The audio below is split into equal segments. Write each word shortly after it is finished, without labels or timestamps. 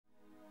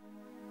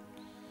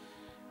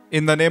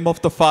In the name of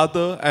the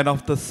Father, and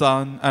of the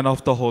Son, and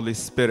of the Holy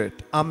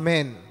Spirit.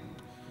 Amen.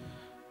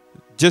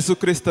 जेसू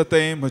ख्रिस्त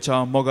ते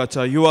म्हज्या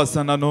मोगाच्या युवा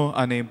जनांनो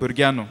आनी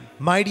भुरग्यांनो.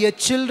 My dear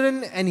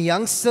children and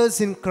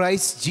youngsters in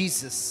Christ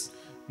Jesus.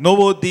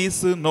 नवो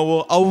दीस नवो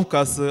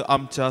अवकाश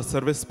आमच्या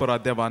सर्वेस्परा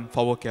देवान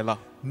फावो केला.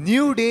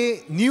 New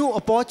day, new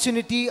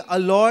opportunity our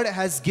Lord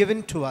has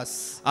given to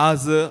us.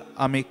 आज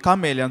आमी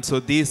कामेल्यांचो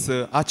दीस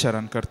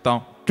आचरण करता.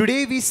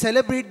 Today we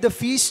celebrate the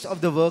feast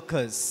of the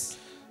workers.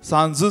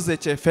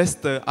 सांजुजेचे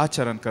फेस्त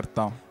आचरण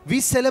करता. We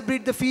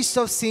celebrate the feast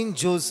of Saint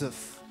Joseph.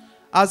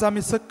 आज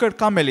आमी सकट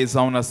कामेली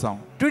जावन आसा.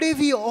 Today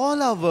we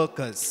all are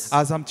workers.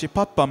 आज आमची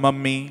पप्पा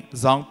मम्मी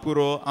जावं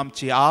पुरो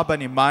आमची आब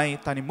आनी माय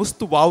तांणी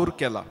मुस्त वावर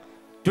केला.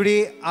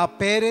 Today our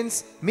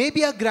parents,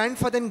 maybe our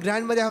grandfather and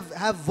grandmother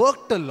have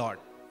worked a lot.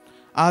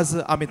 आज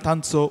आमी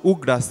तांचो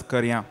उगडास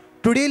करया.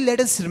 Today let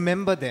us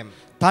remember them.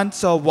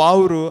 तांचो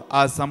वावर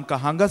आज आमकां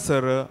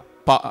हांगासर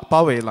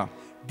पावयला.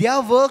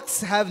 Their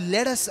works have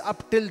led us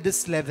up till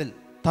this level.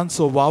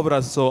 तांचो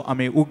वावराचो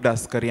आमी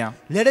उगडास करया.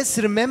 Let us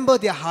remember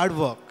their hard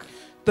work.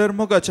 तर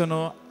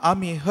मोगाचनो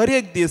आमी हर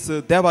एक दीस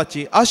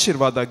देवाची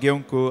आशीर्वादा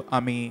घेवंक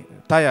आमी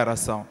तयार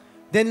आसा.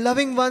 Then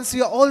loving ones,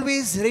 we are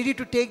always ready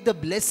to take the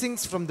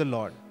blessings from the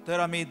Lord. तर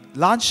आमी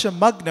ल्हानशे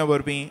मग्न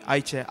वरवीं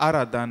आयचे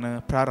आराधन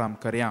प्रारंभ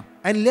करया.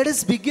 And let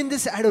us begin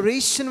this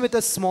adoration with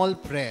a small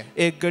prayer.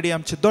 एक घडी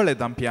आमचे दोळे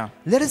धांपया.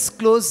 Let us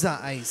close our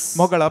eyes.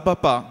 मोगळा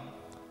बापा,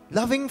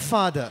 Loving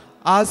Father,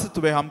 आज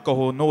तुवें आमकां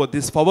हो नवो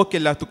दीस फावो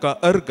केल्यार तुका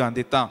अर्गां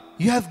दिता.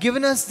 you have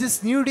given us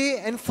this new day,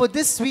 and for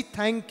this we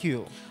thank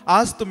you.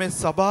 आज तुवें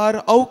साबार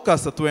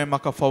अवकाश तुवें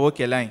म्हाका फावो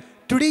केलाय.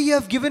 Today you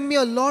have given me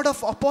a lot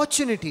of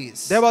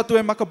opportunities. देवा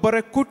तुवें म्हाका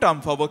बरें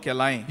कुटुंब फावो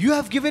केलाय. You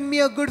have given me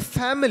a good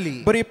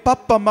family. बरी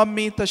पप्पा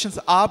मम्मी तशेंच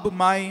आब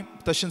माय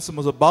तशेंच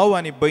म्हजो भाव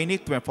आनी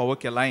भयणीक तुवें फावो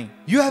केलाय.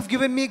 You have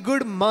given me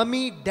good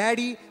mommy,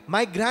 daddy,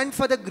 my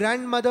grandfather,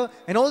 grandmother,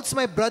 and also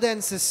my brother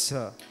and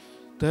sister.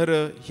 तर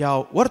ह्या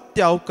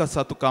वर्त्या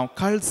अवकाशाक तुका हांव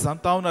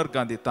काळजांत हांव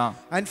अर्गां दिता.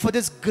 And for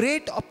this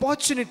great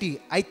opportunity,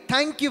 I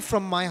thank you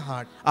from my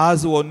heart.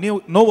 आज हो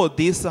नवो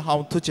दीस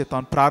हांव तुजे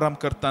तावन प्रारंभ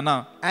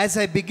करतना As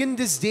I begin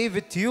this day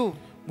with you,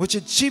 म्हजें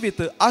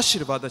जिवीत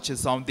आशिर्वादाचें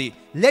जावं दी.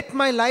 let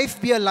my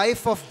life be a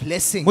life of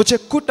blessing. म्हजें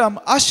कुटुंब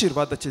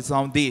आशिर्वादाचें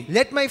जावं दी.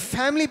 Let my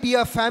family be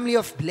a family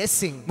of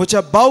blessing.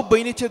 म्हज्या भाव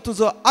भयणीचेर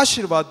तुजो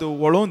आशिर्वाद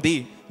वळोवन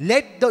दी.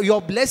 Let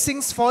your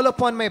blessings fall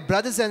upon my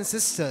brothers and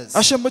sisters.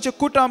 अशें म्हजें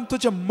कुटुंब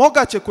तुजें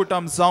मोगाचें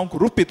कुटुंब जावंक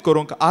रुपीत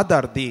करूंक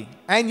आदार दी.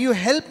 And you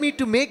help me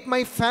to make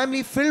my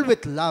family filled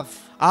with love.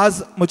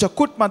 आज म्हज्या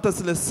कुटुंबांत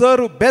असले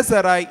सर्व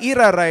बेजाराय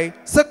इराराय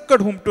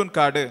सकट हुमटून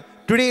काड.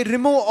 Today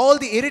remove all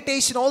the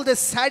irritation, all the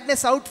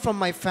sadness out from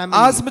my family.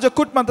 आज म्हज्या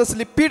कुटुंबांत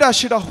असली पिडा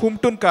Shida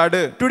हुमटून card.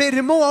 Today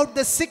remove out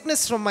the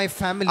sickness from my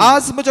family.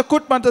 आज म्हज्या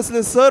कुटुंबांत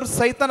असले सर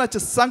सैतानाचे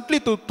सांकली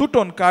तूं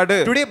तुटोवन काड.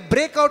 Today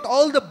break out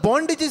all the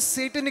bondages,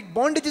 satanic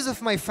bondages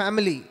of my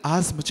family.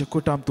 आज म्हजें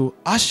कुटुंब तूं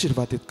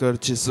आशिर्वादीत कर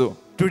जेजू.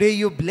 Today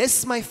you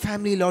bless my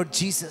family, Lord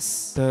Jesus.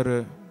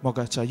 तर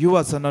मोगाच्या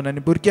युवा जनांनो आनी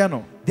भुरग्यांनो,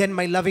 Then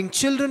my loving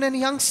children and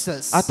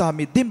youngsters, आतां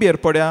आमी दिंबेर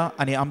पडया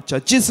आनी आमच्या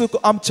जेजूक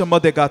आमच्या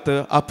मदेगात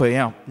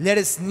आपया. let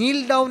us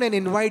kneel down and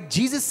invite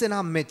Jesus in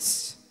our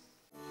midst.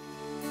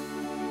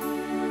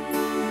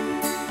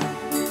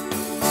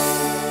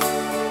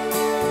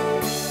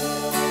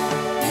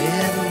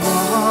 In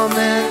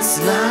moments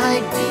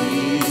like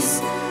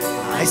these,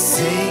 I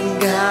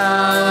sing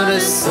out a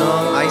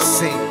song. I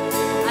sing.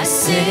 I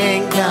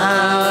sing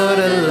out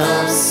a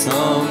love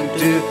song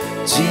to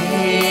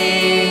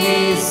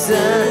Jesus.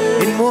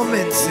 In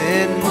moments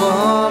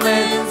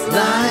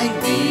Like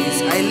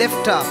these, I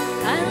lift up.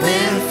 I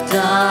lift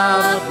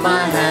up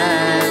my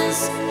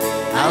hands.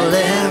 I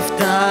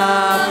lift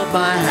up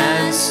my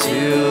hands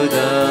to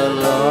the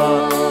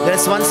Lord. Let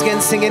us once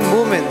again sing in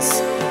moments.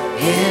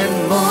 In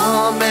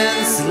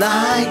moments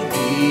like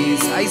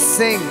these, I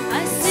sing.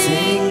 I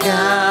sing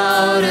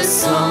out a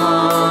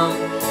song.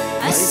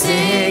 I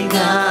sing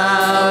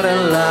out a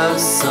love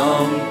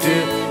song to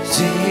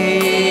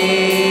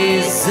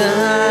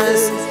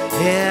Jesus.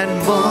 In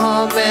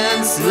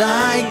moments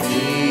like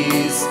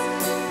these,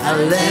 I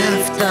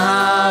lift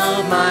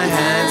up my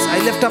hands. I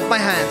lift up my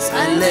hands.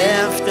 I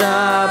lift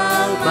up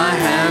my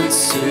hands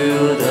to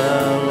the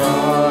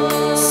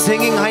Lord.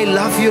 Singing, I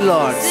love you,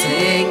 Lord.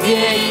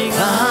 Singing,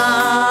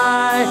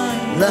 I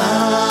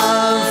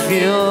love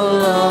you,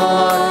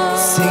 Lord.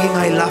 Singing,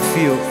 I love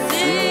you.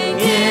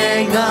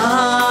 Singing, I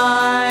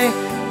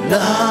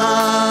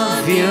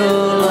love you,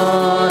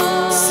 Lord.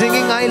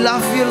 Singing, I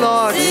love you,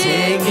 Lord.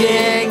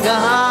 Singing,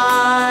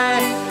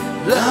 I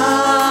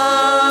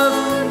love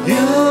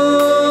you,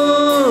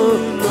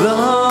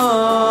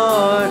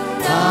 Lord.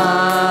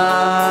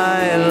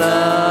 I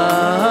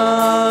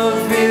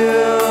love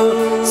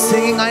you.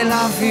 Singing, I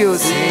love you.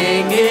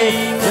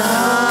 Singing,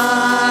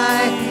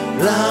 I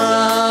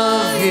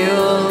love you,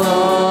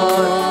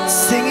 Lord.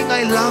 Singing,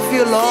 I love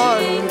you, Lord.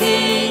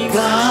 Singing,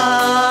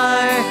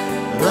 I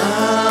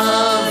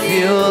love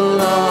you,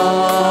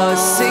 Lord.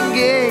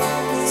 Singing,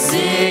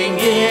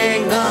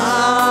 Singing,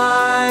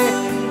 I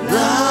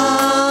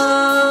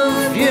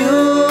love you,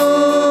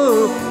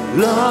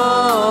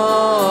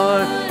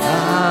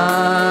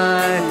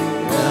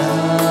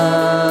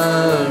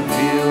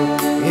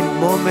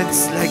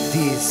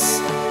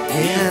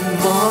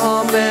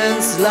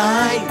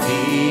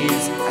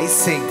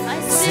 sing. I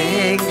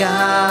sing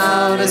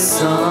out a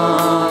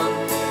song.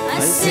 I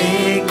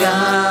sing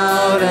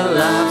out a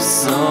love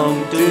song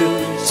to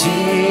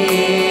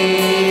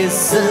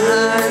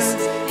Jesus.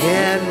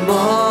 In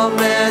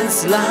moments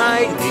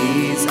like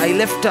these, I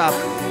lift up.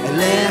 I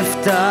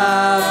lift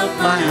up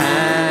my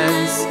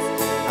hands.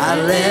 I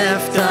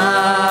lift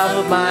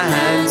up my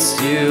hands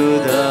to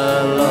the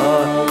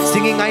Lord.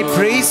 Singing, I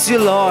praise you,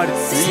 Lord.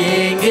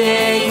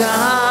 Singing,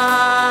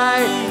 I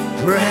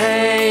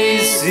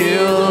praise you,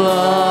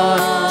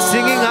 Lord.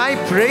 Singing, I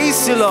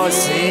praise you, Lord.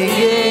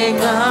 Singing,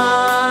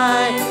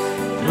 I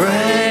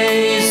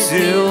praise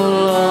you,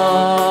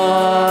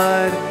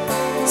 Lord.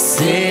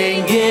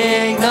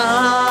 Singing,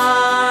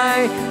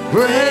 I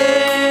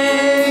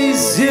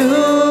praise you,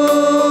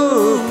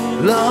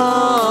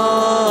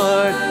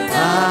 Lord.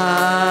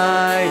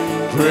 I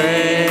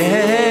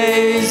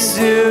praise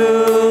you.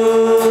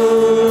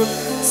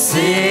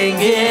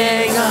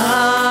 Singing,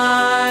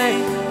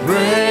 I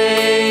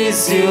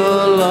praise you,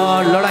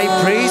 Lord. Lord, I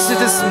praise you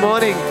this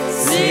morning.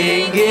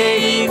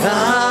 Singing,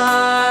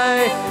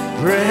 I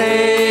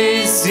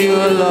praise you,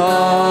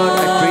 Lord.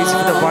 I praise you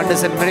for the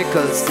wonders and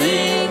miracles.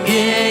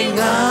 Singing,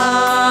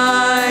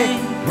 I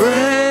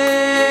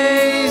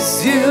praise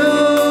you,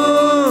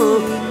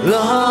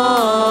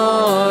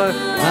 Lord.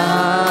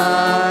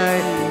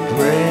 I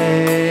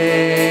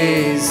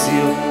praise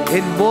you.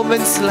 In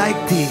moments like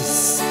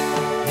these,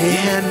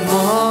 In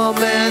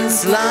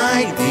moments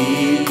like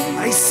these,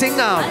 I sing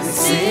out. I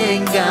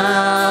sing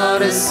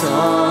out a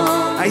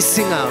song. I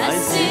sing out. I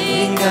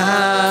sing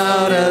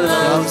out a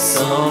love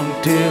song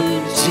to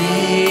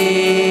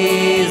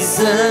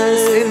Jesus.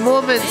 In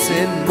moments,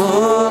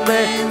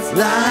 Moments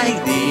like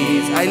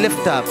these, I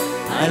lift up.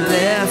 I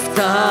lift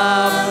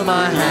up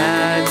my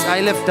hands. I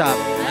lift up.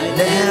 I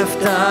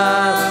lift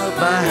up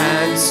my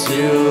hands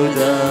to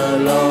the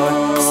Lord.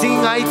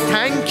 Singing, I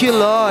thank you,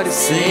 Lord.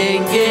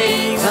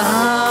 Singing,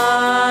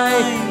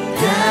 I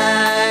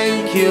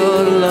thank you,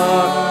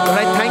 Lord. Lord,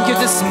 I thank you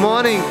this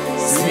morning.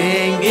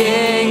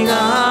 Singing,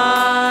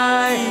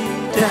 I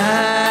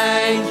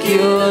thank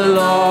you,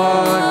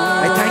 Lord.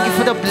 I thank you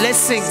for the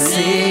blessings.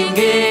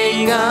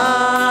 Singing,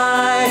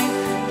 I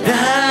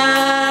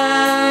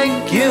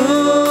thank you,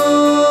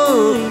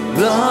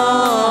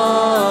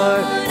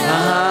 Lord.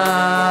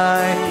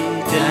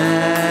 I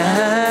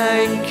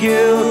thank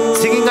you.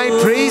 Singing, I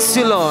praise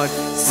you, Lord.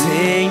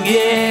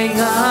 Singing,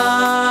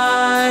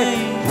 I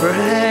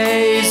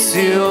praise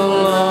you,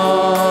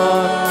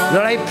 Lord.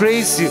 Lord, I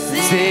praise you.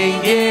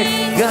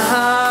 Singing,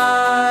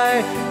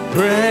 I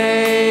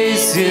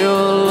praise you,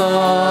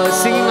 Lord.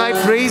 Singing, I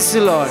praise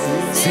you, Lord.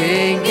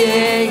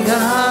 Singing,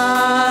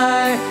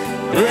 I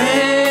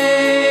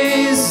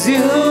praise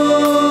you,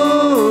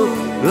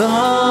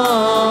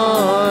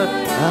 Lord.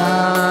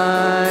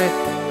 I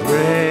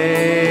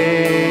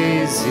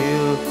praise you.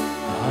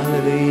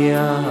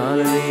 Hallelujah,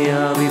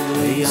 hallelujah. We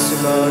praise you,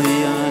 Lord.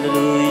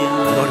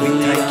 Lord, we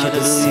thank you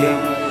this day.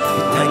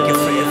 We thank you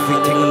for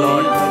everything,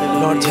 Lord.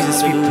 Lord Jesus,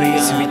 we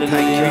praise you. We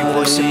thank you. We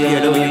worship you,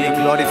 adore you, we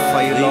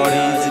glorify you, Lord.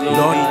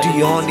 Lord, to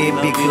your name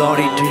be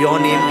glory. To your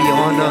name be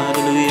honor.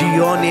 To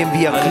your name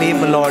be acclaim,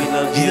 Lord.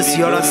 Jesus,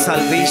 you are our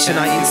salvation,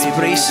 our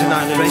inspiration,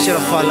 our treasure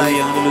of our life.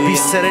 We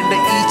surrender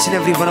each and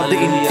every one of the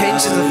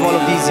intentions of all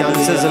of these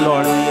youngsters,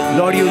 Lord.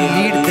 Lord, you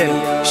lead them.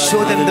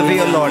 Show them the way,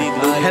 Lord.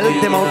 Help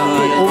them out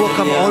to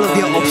overcome all of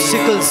their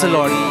obstacles,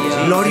 Lord.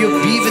 Lord, you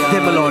be with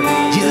them, Lord.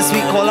 Jesus,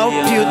 we call out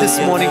to you this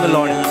morning,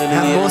 Lord.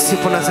 Have mercy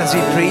upon us as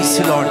we praise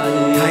you, Lord.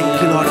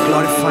 Thank you, Lord.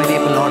 Glorify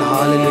name, Lord.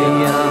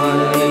 Hallelujah.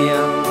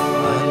 Hallelujah.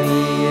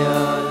 Hallelujah.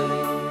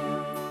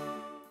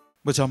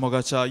 म्हज्या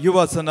मोगाच्या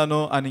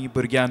युवाजनांनो आनी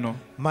भुरग्यांनो,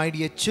 My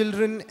dear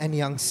children and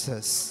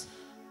youngsters,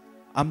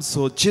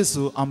 आमचो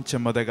जेजू आमचे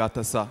मदेगांत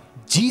आसा.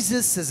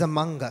 Jesus is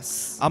among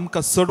us.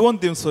 आमकां सोडवून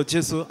दिवचो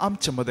जेजू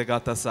आमचे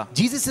मदेगांत आसा.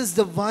 Jesus is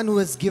the one who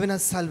has given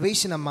us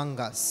salvation among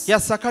us. ह्या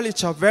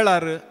सकाळीच्या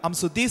वेळार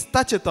आमचो दीस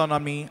ताचे तावन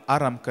आमी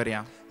आराम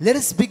करया. Let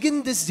us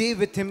begin this day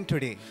with him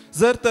today.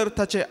 जर तर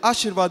ताचे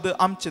आशिर्वाद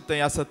आमचे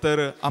थंय आसा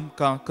तर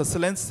आमकां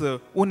कसलेंच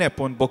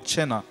उणेपण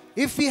भोगचें ना.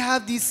 If we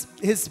have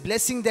his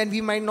blessing, then we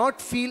might not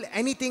feel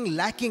anything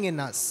lacking in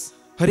us.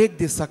 हर एक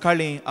दीस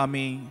सकाळीं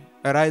आमी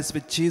रायज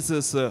विथ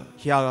जीसस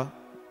ह्या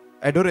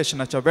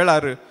एडोरेशनाच्या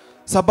वेळार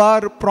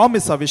साबार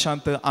प्रॉमिसा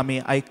विशांत आमी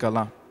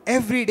आयकलां.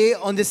 Every day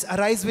on this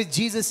Arise with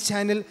Jesus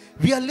channel,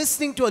 we are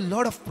listening to a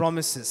lot of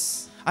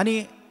promises.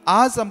 आनी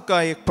आज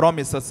आमकां एक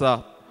प्रॉमिस आसा.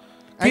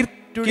 And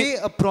today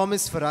a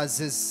promise for us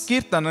is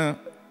कीर्तन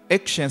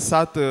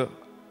 107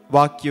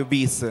 वाक्य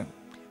 20.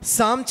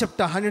 Psalm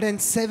chapter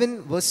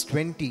 107 verse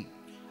 20.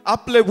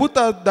 आपले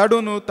भुतां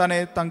धाडून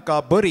ताणें तांकां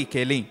बरी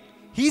केली.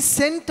 He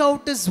sent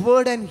out his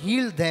word and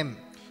healed them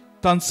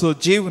तांचो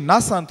जीव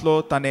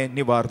नासांतलो ताणें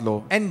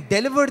निवारलो. and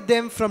delivered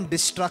them from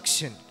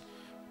destruction.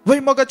 वय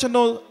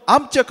मोगाच्यानो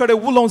आमचे कडेन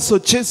उलोवचो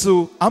जेजू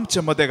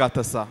आमचे मदें घात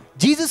आसा.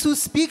 Jesus who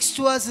speaks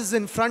to us is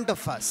in front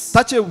of us.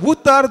 ताचे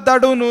उतर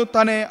धाडून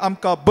ताणें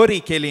आमकां बरी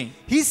केली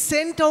He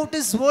sent out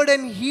his word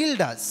and healed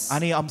us.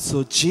 आनी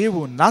आमचो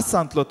जीव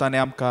नासांतलो ताणें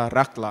आमकां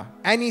राखला.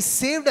 And he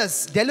saved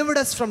us, delivered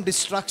us from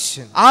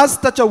destruction. आज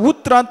ताच्या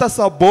उतरांत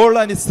आसा बोळ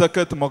आनी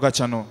सकत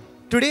मोगाच्यानो.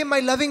 Today, my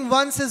loving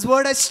ones, his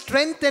word has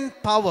strength and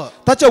power.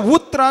 ताच्या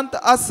उतरांत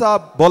आसा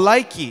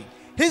भलायकी.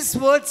 His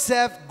words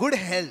have good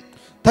health.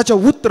 ताच्या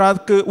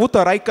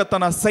उतर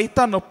आयकतना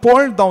सैतान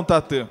पळून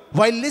धांवतात.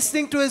 While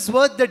listening to his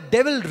word, the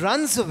devil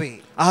runs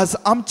away. आज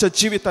आमच्या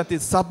जिवितांत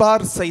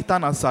साबार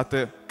सैतान आसात.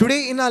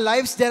 Today in our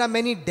lives, there are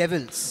many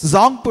devils.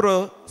 जावंक पुरो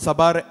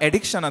साबार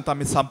एडिक्शनांत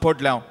आमी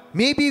सांपडल्या.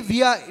 Maybe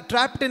we are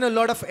trapped in a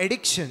lot of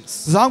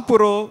addictions. जावंक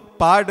पुरो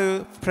पाड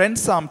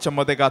फ्रेंड्स आमच्या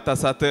मदें घात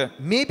आसात.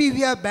 Maybe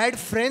we are bad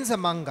friends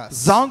among us.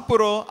 जावंक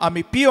पुरो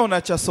आमी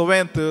पियोनाच्या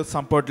सवयेंत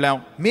सांपडल्या.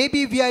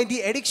 Maybe we are in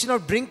the addiction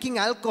of drinking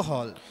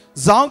alcohol.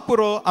 जावंक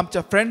पुरो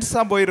आमच्या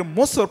फ्रेंड्सां वयर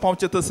मोसोर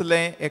पावचे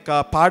तसलें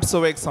एका पाड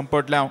सवयेक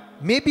सांपडल्या.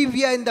 Maybe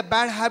we are in the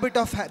bad habit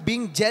of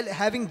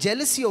having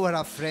jealousy over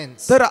our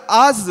friends. तर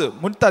आज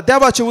म्हणटा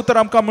देवाचें उतर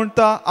आमकां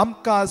म्हणटा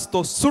आमकां आज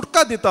तो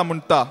सुटका दिता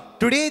म्हणटा.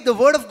 Today the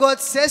word of God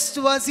says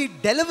to us, he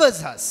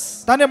delivers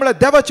us. ताणें म्हळ्यार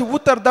देवाचें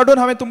उतर धाडून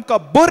हांवें तुमकां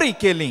बरी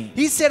केली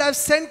He said, I've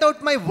sent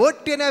out my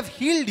word to you and I've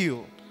healed you.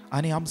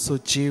 आनी आमचो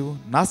जीव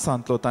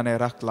नासांतलो ताणें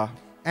राखला.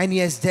 And he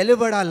has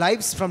delivered our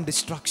lives from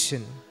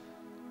destruction.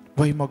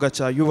 वय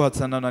मोगाच्या युवा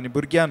जनांनो आनी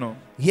भुरग्यांनो,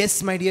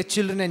 Yes, my dear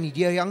children and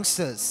dear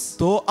youngsters.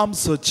 तो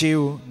आमचो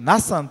जीव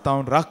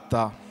नासांतावन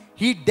राखता.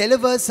 He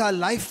delivers our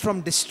life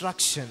from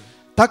destruction.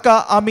 ताका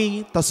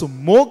आमी ताचो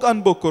मोग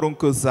अनुभव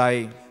करूंक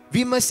जाय.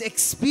 We must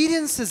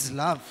experience his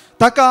love.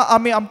 ताका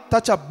आमी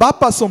ताच्या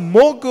बापाचो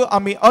मोग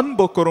आमी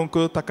अनुभव करूंक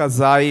ताका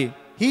जाय.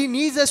 He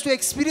needs us to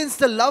experience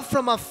the love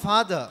from our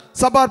Father.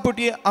 साबार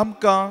पुटी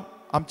आमकां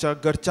आमच्या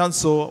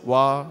घरच्यांचो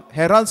वा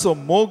हेरांचो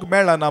मोग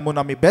मेळना म्हूण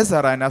आमी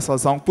बेजारायन आसा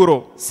जावंक पुरो.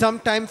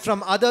 Sometimes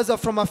from others or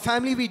from our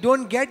family we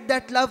don't get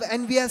that love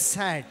and we are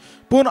sad.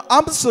 पूण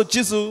आमचो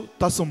जेजू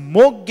ताचो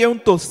मोग घेवन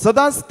तो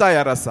सदांच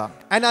तयार आसा.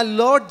 And our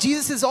Lord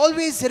Jesus is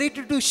always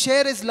ready to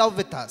share his love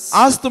with us.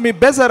 आज तुमी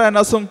बेजारायन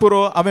आसूंक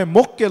पुरो हांवें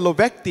मोग केलो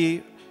व्यक्ती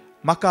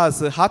म्हाका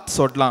आज हात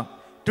सोडला.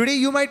 Today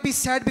you might be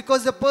sad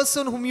because the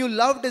person whom you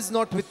loved is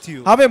not with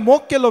you. हांवें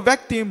मोग केलो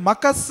व्यक्ती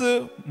म्हाकाच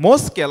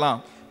मोस केला.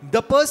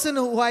 The person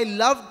who I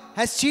loved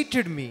has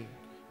cheated me.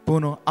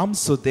 पूण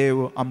आमचो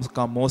देव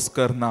आमकां मोस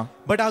करना.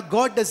 But our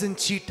God doesn't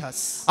cheat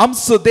us.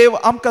 आमचो देव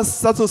आमकां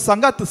ताचो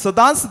सांगात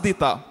सदांच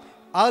दिता.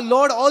 Our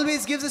Lord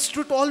always gives his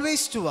truth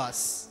always to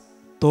us.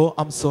 तो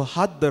आमचो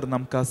हात धरून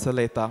आमकां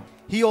चलयता.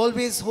 He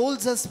always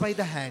holds us by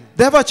the hand.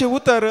 देवाचें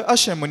उतर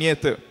अशें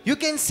म्हणयत. You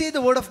can say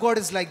the word of God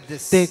is like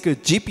this. ते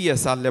एक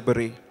GPS आहले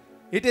बरी.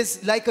 It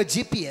is like a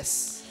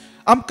GPS.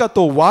 आमकां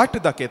तो वाट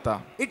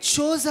दाखयता. It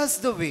shows us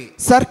the way.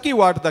 सारकी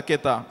वाट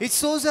दाखयता. It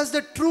shows us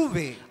the true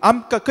way.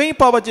 आमकां खंय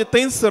पावपाचें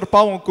थंयसर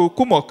पावूंक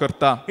कुमो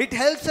करता. It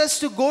helps us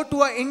to go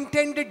to our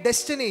intended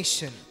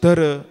destination.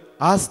 तर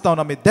आज तावन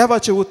आमी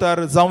देवाचें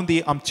उतर जावं दी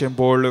आमचें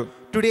बोळ.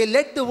 Today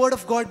let the word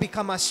of God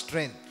become our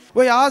strength.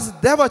 वय आज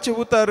देवाचें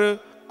उतर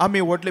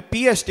आमी व्हडले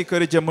PhD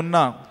करचें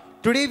म्हणना.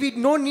 Today we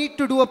no need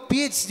to do a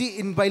PhD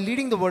in by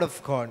reading the word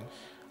of God.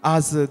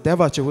 आज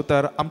देवाचें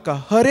उतर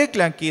आमकां हर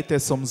एकल्यांक तें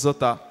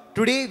समजता.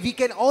 Today we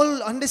can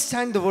all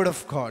understand the word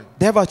of God.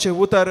 देवाचें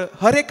उतर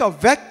हर एका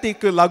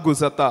व्यक्तीक लागू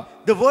जाता.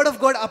 The word of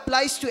God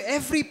applies to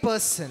every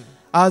person.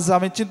 आज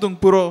हांवें चिंतूंक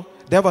पुरो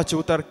देवाचें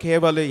उतर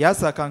केवल ह्या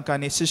जाकांक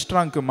आनी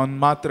शिश्टांक म्हूण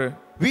मात्र.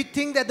 We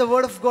think that the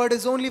word of God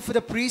is only for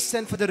the priests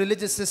and for the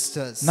religious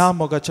sisters. ना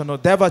मोगाच्यानो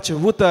देवाचें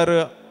उतर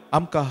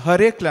आमकां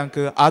हर एकल्यांक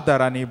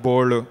आदार आनी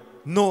बोळ.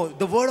 No,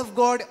 the word of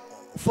God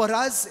for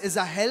us is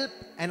a help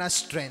and a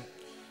strength.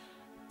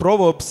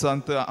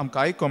 प्रोवर्ब्सांत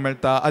आमकां आयकूंक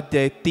मेळटा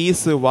अध्याय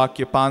 30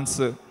 वाक्य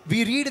 5.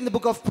 We read in the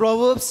book of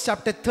Proverbs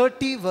chapter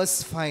 30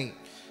 verse 5.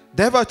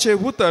 देवाचें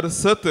उतर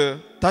सत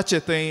ताचे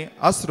थंय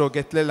आसरो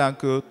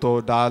घेतलेल्यांक तो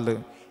डाल.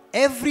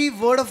 Every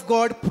word of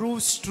God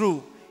proves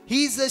true.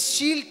 He is a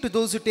shield to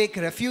those who take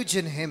refuge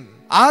in him.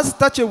 आज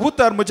ताचें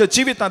उतर म्हज्या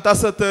जिवितांत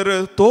आसा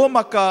तर तो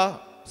म्हाका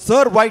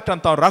सर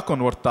वायटांत हांव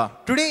राखून व्हरता.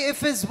 Today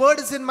if his word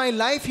is in my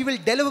life, he will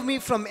deliver me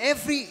from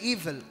every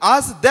evil.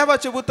 आज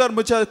देवाचें उतर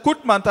म्हज्या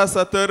कुटुंबांत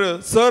आसा तर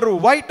सर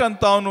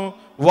वायटांत हांव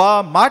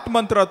वा माट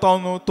मंत्रांत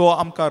हांव तो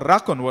आमकां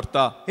राखून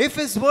व्हरता. If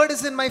his word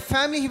is in my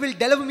family, he will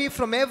deliver me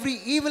from every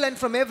evil and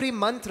from every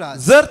mantra.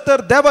 जर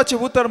तर देवाचें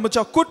उतर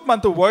म्हज्या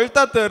कुटुंबांत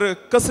वळटा तर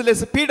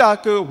कसलेच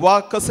पिडाक वा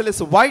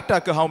कसलेच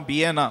वायटाक हांव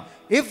भियेना.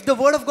 If the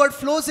word of God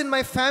flows in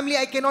my family,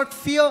 I cannot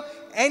fear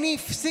any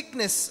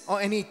sickness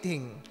or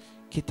anything.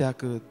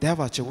 कित्याक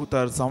देवाचें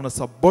उतर जावन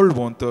आसा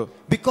बळवंत.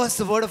 Because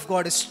the word of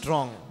God is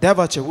strong.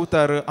 देवाचें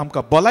उतर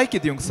आमकां भलायकी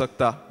दिवंक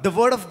शकता. The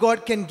word of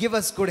God can give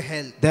us good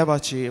health.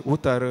 देवाचें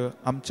उतर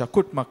आमच्या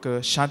कुटुंबाक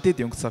शांती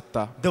दिवंक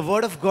शकता. The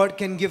word of God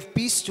can give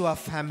peace to our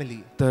family.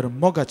 तर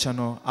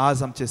मोगाच्यानो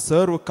आज आमचें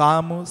सर्व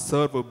काम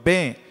सर्व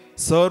बें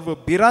सर्व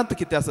भिरांत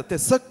कितें आसा तें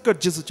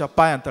सकट जेजूच्या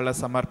पांयां तळा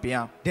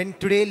समर्पिया. Then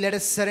today let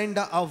us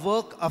surrender our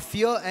work, our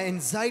fear and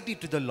anxiety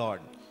to the Lord.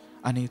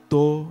 आणि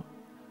तो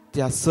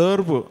त्या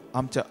सर्व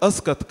आमच्या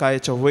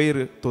अस्कतकायाच्या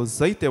वयर तो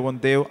जैतेवन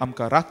देव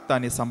आमकां राखता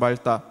आनी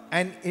सांबाळता.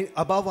 And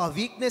above our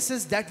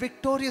weaknesses, that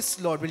victorious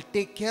Lord will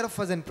take care of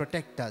us and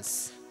protect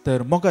us.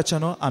 तर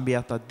मोगाच्यान आमी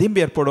आतां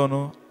दिंबेर पडून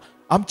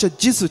आमच्या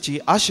जिसूची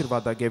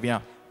आशिर्वादां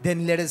घेवया.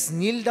 Then let us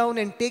kneel down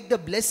and take the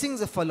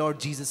blessings of our Lord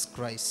Jesus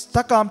Christ.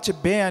 ताका आमचे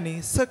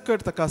बेयांनी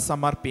सकट ताका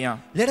समर्पया.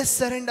 Let us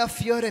surrender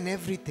fear and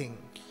everything.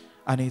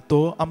 आनी तो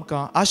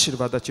आमकां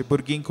आशिर्वादाची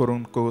भुरगीं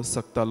करूंक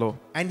शकतलो.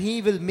 And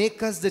He will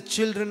make us the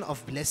children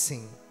of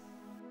blessing.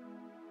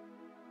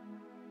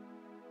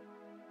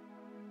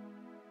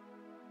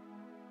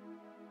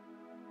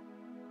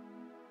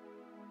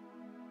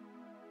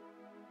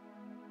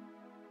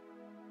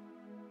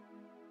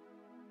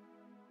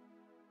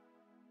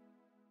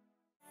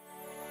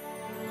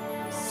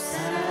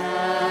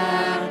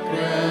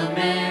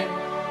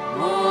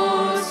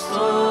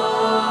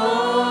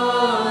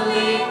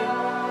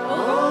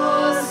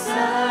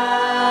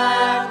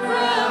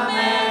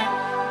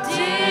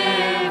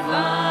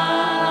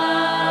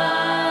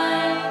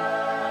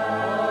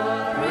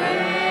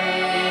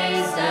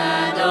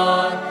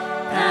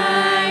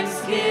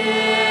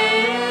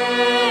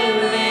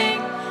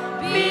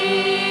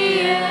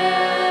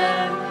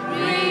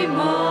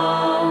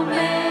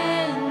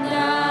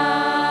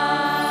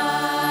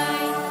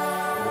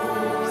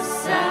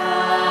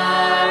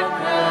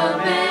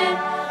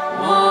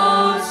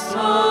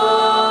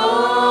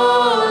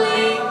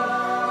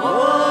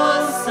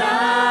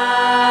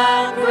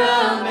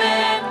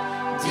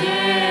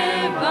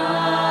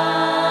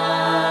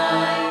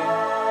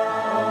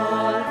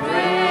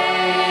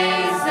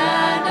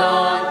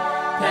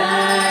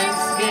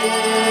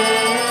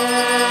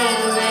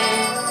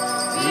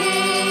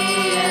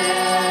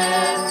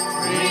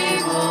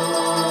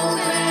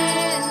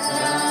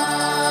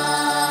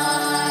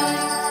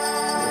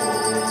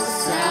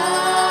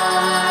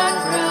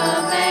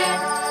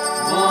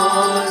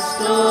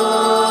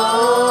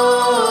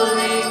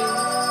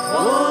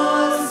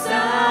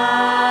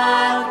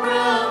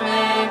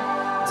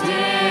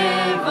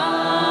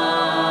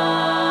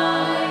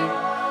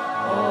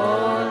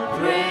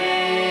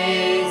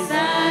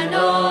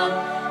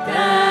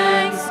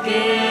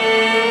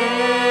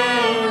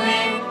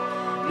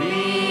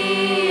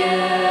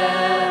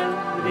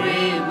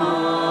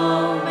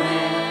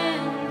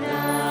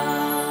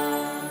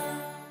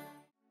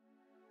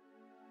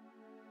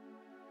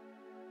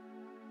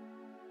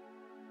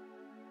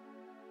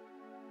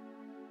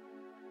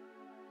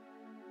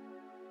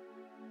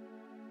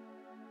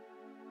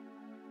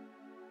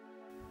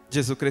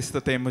 जेजू क्रिस्त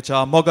ते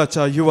म्हज्या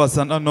मोगाच्या युवा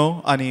जनांनो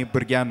आनी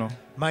भुरग्यांनो.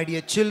 My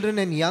dear children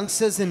and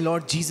youngsters in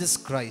Lord Jesus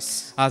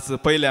Christ. आज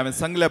पयले हांवें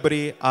सांगल्या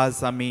बरी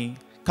आज आमी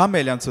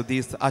कामेल्यांचो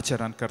दीस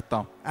आचरण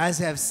करता.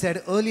 As I have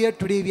said earlier,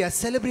 today we are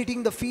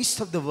celebrating the feast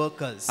of the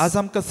workers. आज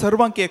आमकां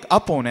सर्वांक एक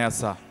आपोवणें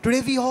आसा.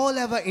 Today we all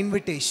have an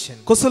invitation.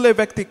 कसलोय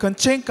व्यक्ती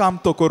खंयचेंय काम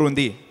तो करून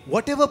दी.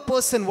 Whatever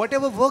person,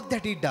 whatever work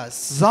that he does.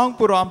 जावंक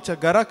पुरो आमच्या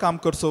घरा काम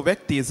करचो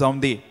व्यक्ती जावन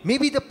दी.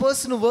 Maybe the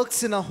person who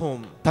works in a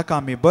home. ताका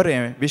आमी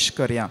बरें विश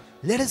करया.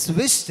 Let us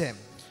wish them.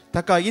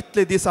 ताका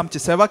इतले दीस आमची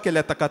सेवा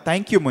केल्या ताका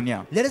thank you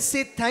म्हणया. Let us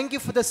say thank you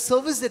for the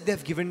service that they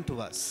have given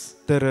to us.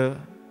 तर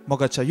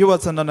मोगाच्या युवा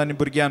जनांनो आनी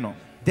भुरग्यांनो.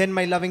 Then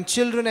my loving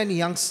children and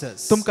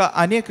youngsters. तुमकां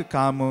आनीक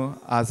काम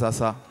आज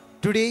आसा.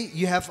 Today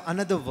you have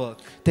another work.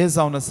 ते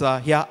जावन आसा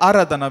ह्या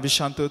आराधना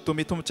विशयांत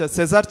तुमी तुमच्या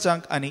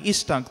शेजारच्यांक आनी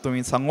इश्टांक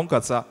तुमी सांगूंक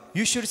आसा.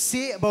 You should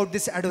say about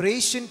this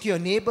adoration to your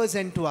neighbors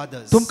and to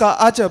others. तुमकां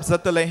अजब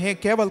जातलें हें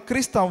केवळ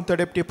क्रिस्तांव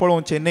तडेपटी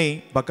पळोवचें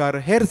न्ही बकार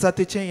हेर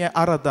जातीचें हें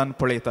आराधन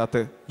पळयतात.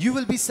 You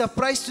will be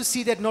surprised to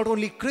see that not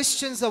only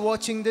Christians are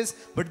watching this,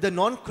 but the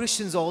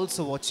non-Christians are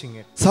also watching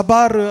it.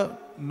 साबार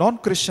नॉन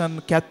क्रिश्चन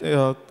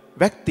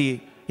व्यक्ती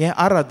हें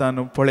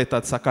आराधन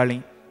पळयतात सकाळीं.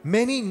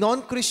 Many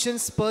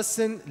non-Christians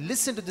person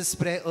listen to this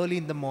prayer early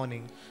in the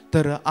morning.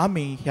 तर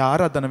आमी ह्या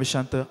आराधना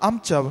विशयांत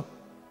आमच्या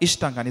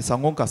इश्टांक आनी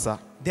सांगूंक आसा.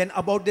 Then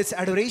about this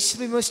adoration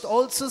we must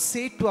also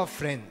say to our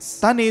friends.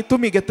 तांणी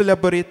तुमी घेतल्या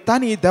बरी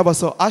तांणी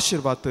देवाचो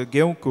आशिर्वाद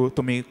घेवंक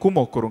तुमी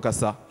कुमो करूंक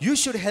आसा. You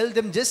should help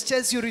them just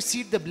as you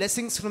received the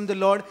blessings from the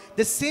Lord,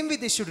 the same way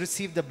they should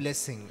receive the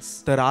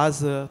blessings. तर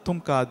आज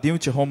तुमकां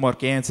दिवचें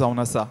होमवर्क हें जावन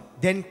आसा.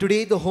 Then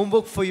today the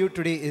homework for you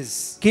today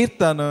is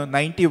कीर्तन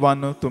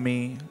 91 तुमी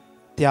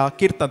त्या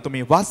कीर्तन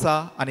तुमी वाचा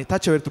आनी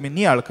ताचे वयर तुमी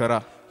नियाळ करा.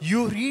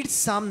 you read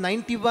Psalm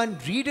 91,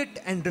 read it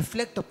and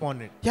reflect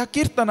upon it. ह्या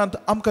कीर्तनांत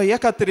आमकां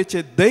एका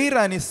तरेचे धैर्य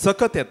आनी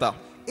सकत येता.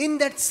 In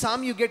that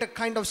psalm you get a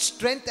kind of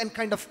strength and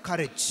kind of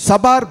courage.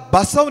 साबार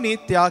बासवणी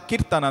त्या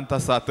कीर्तनांत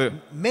आसात.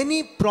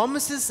 Many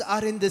promises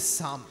are in this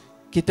psalm.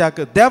 कित्याक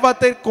देवा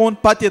ते कोण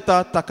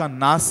पातयता ताका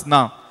नास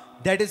ना.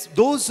 That is,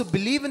 those who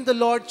believe in the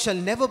Lord shall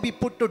never be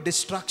put to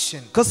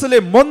destruction. कसले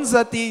मन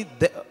जाती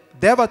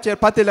देवाचेर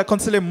पातयल्या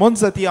कसले मन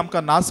जाती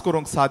आमकां नास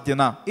करूंक साध्य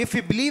ना. If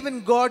we believe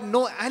in God,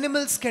 no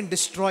animals can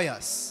destroy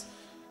us.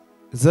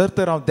 जर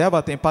तर हांव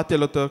देवा थंय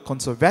पातयलो तर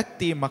खंयचो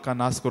व्यक्ती म्हाका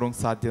नास करूंक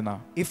साध्य ना.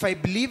 If I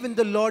believe in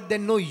the Lord,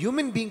 then no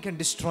human being can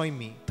destroy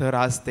me. तर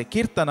आज ते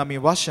कीर्तन आमी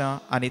वाशा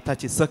आनी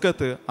ताची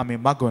सकत आमी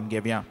मागून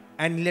घेवया.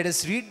 And let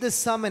us read this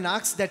psalm and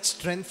ask that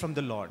strength from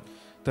the Lord.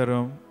 तर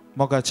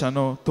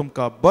मोगाच्यानो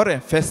तुमकां बरें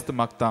फेस्त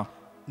मागता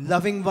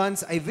Loving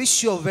ones, I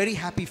wish you a very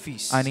happy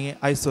feast. आनी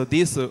आयचो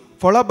दीस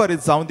फळां बरी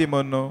जावं दी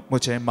म्हणून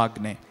म्हजें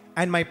मागणें.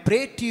 And my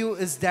prayer to you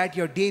is that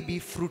your day be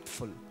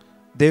fruitful.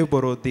 देव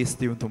बरो दीस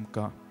दिवं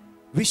तुमकां.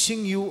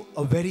 Wishing you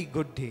a very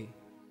good day.